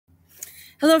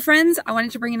Hello, friends. I wanted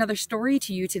to bring another story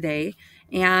to you today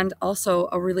and also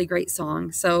a really great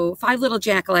song. So, Five Little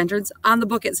Jack-o'-lanterns. On the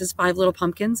book, it says Five Little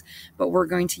Pumpkins, but we're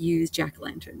going to use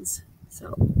jack-o'-lanterns.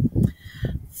 So,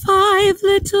 five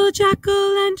little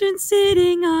jack-o'-lanterns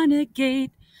sitting on a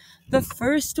gate. The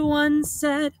first one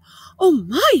said, "Oh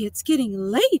my, it's getting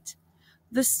late."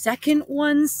 The second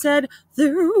one said,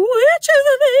 "There are witches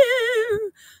in the air."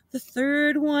 The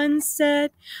third one said,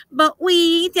 "But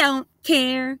we don't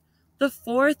care." The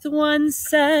fourth one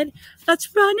said,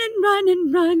 "Let's run and run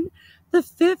and run." The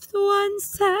fifth one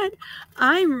said,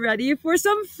 "I'm ready for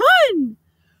some fun."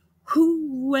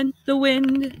 Who went the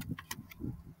wind?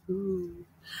 Ooh.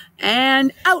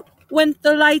 And out went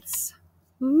the lights.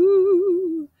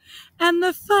 Ooh. And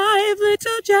the five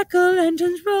little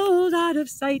jack-o'-lanterns rolled out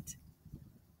of sight.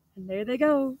 And there they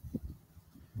go.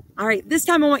 All right, this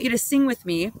time I want you to sing with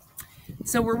me.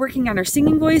 So we're working on our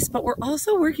singing voice, but we're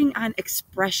also working on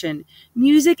expression.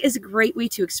 Music is a great way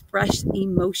to express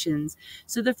emotions.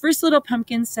 So the first little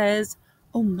pumpkin says,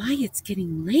 "Oh my, it's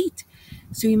getting late."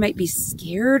 So you might be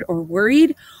scared or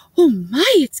worried. "Oh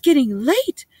my, it's getting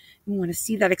late." You want to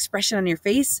see that expression on your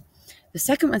face. The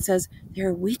second one says, "There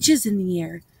are witches in the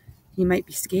air." You might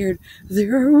be scared.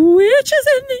 "There are witches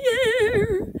in the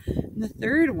air." And the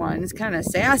third one is kind of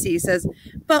sassy. He says,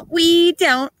 "But we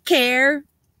don't care."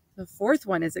 The fourth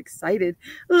one is excited.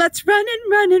 "Let's run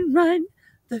and run and run."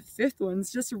 The fifth one's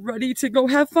just ready to go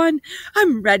have fun.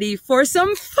 "I'm ready for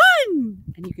some fun."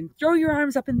 And you can throw your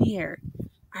arms up in the air.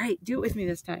 All right, do it with me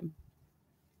this time.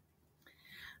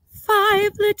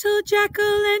 Five little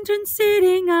jack-o'-lanterns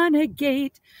sitting on a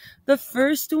gate. The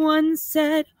first one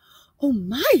said, "Oh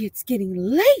my, it's getting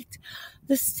late."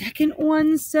 The second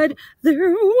one said, "There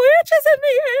are witches in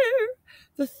the air."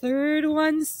 The third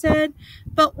one said,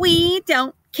 "But we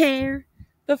don't care."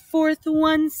 The fourth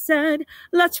one said,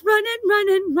 "Let's run and run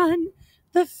and run."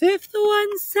 The fifth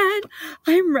one said,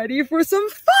 "I'm ready for some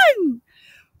fun."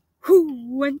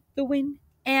 Who went the wind?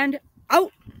 And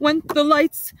out went the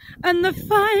lights, and the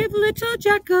five little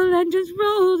jack-o'-lanterns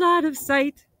rolled out of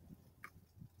sight.